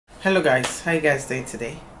Hello guys, how you guys doing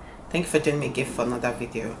today? Thank you for joining me again for another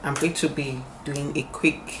video. I'm going to be doing a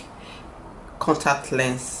quick contact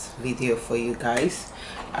lens video for you guys.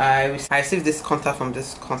 I received this contact from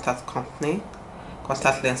this contact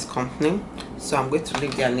lens company, so I'm going to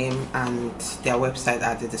leave their name and their website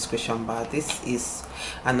at the description bar. This is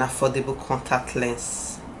an affordable contact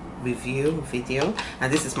lens review video,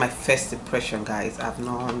 and this is my first impression, guys. I've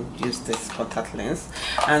not used this contact lens,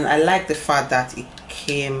 and I like the fact that it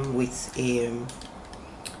came with a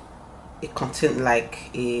content,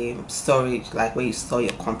 like a storage, like where you store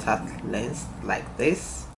your contact lens, like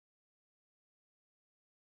this.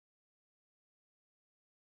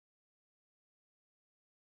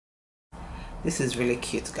 This is really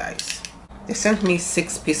cute, guys. They sent me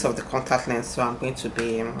 6 pieces of the contact lens, so I'm going to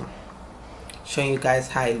be showing you guys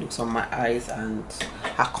how it looks on my eyes and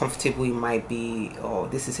how comfortable it might be. Or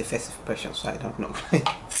this is a first impression, so I don't know.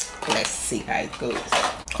 Let's see how it goes.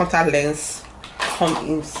 Contact lens come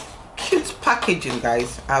in cute packaging,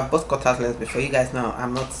 guys. I've bought contact lens before. You guys know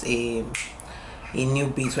I'm not a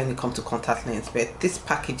newbie when it comes to contact lens, but this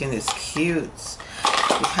packaging is cute.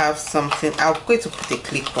 We have something. I'm going to put a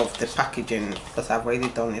clip of the packaging because I've already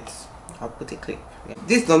done it. I'll put a clip. Yeah.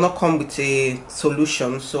 This does not come with a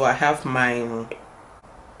solution, so I have my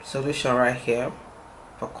solution right here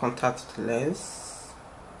for contact lens.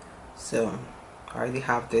 So I already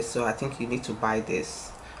have this, so I think you need to buy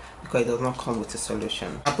this because it does not come with a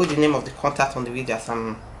solution. I'll put the name of the contact on the video as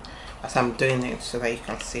I'm doing it so that you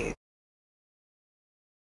can see it.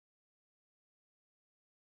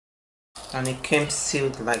 And it came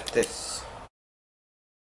sealed like this.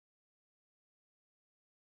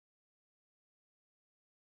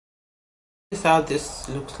 This is how this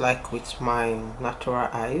looks like with my natural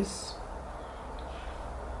eyes.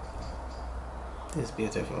 It's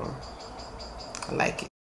beautiful. I like it.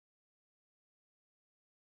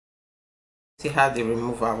 See how the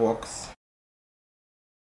remover works.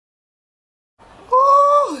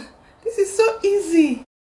 Oh, this is so easy.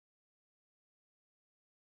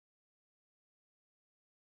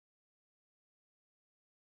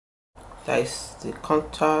 That is the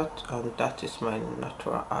contact, and that is my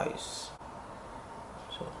natural eyes.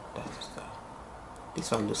 So that is that.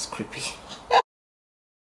 This one looks creepy.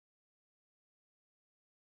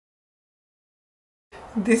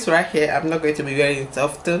 This right here, I'm not going to be wearing it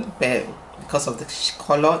often, but because of the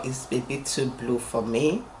color, is a bit too blue for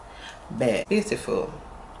me. But beautiful.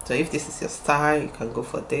 So if this is your style, you can go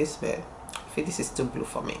for this, but I feel this is too blue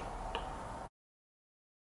for me.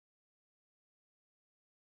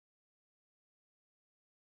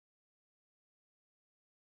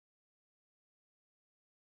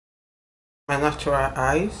 My natural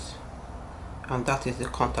eyes, and that is the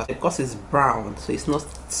contact. Because it's brown, so it's not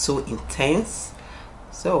so intense.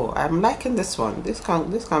 So I'm liking this one. This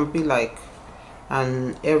can be like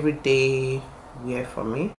an everyday wear for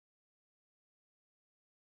me.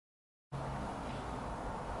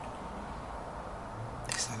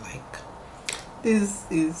 This I like.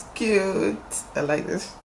 This is cute. I like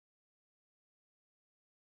this.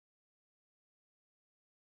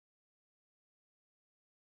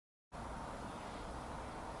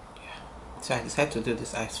 So I decided to do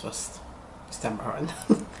this eyes first this time around.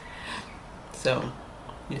 So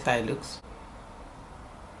this is how it looks.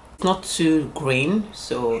 It's not too green,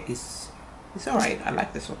 so it's alright. I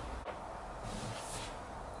like this one.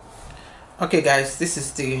 Okay guys, this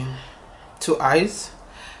is the 2 eyes.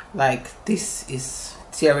 Like, this is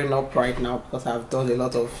tearing up right now because I've done a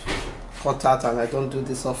lot of contact and I don't do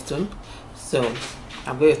this often. So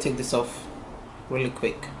I'm going to take this off really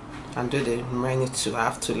quick and do the remaining 2. I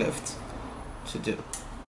have 2 left to do.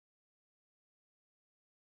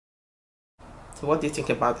 So what do you think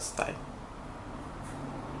about this style?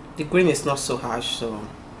 The green is not so harsh, so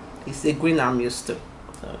it's a green I'm used to,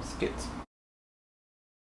 so it's good.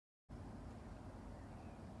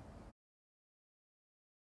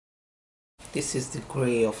 This is the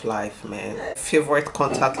gray of life, man. Favorite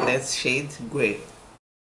contact lens shade, gray.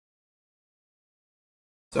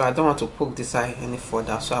 So I don't want to poke this eye any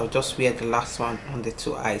further, so I'll just wear the last one on the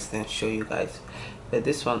 2 eyes, then show you guys. But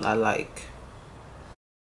this one I like.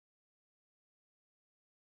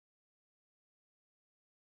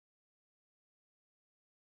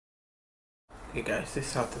 Okay guys, this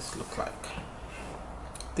is how this look like.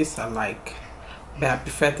 This I like, but I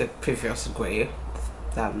prefer the previous gray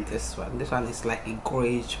than this one. This one is like a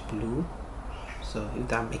grayish blue, so if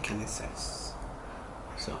that make any sense.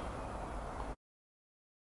 So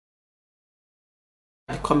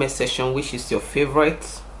in the comment section, which is your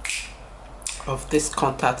favorite of this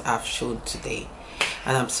contact I've showed today.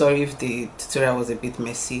 And I'm sorry if the tutorial was a bit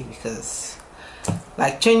messy because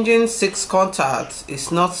Like changing 6 contacts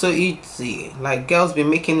is not so easy. Like girls be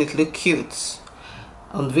making it look cute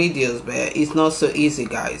on videos, but it's not so easy,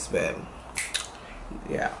 guys. But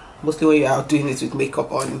yeah, mostly when you are doing it with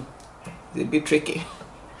makeup on, it's a bit tricky.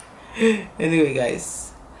 Anyway,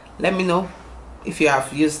 guys, let me know if you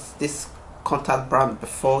have used this contact brand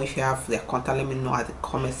before. If you have their contact, let me know at the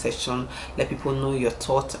comment section. Let people know your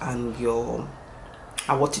thoughts and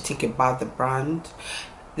what you think about the brand.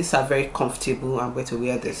 These are very comfortable. I'm going to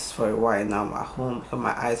wear this for a while now at home because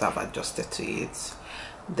my eyes have adjusted to it.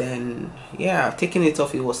 Then yeah, taking it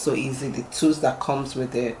off, it was so easy. The tools that comes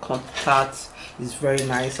with the contact is very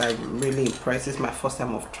nice. I'm really impressed. It's my first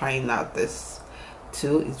time of trying out this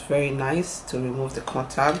tool. It's very nice to remove the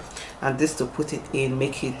contact, and this to put it in,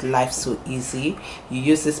 make it life so easy. You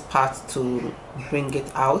use this part to bring it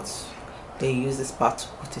out, then you use this part to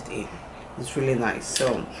put it in. It's really nice.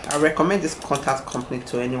 So I recommend this contact company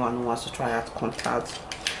to anyone who wants to try out contact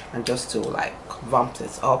and just to like vamp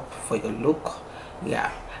this up for your look. Yeah,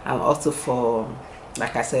 and also for,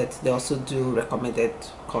 like I said, they also do recommended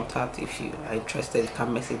contact. If you are interested, you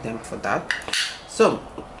can message them for that. So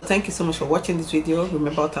thank you so much for watching this video.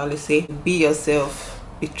 Remember what I always say: be yourself,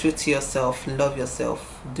 be true to yourself, love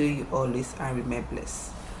yourself, do you always, and remain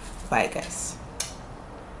blessed. Bye, guys.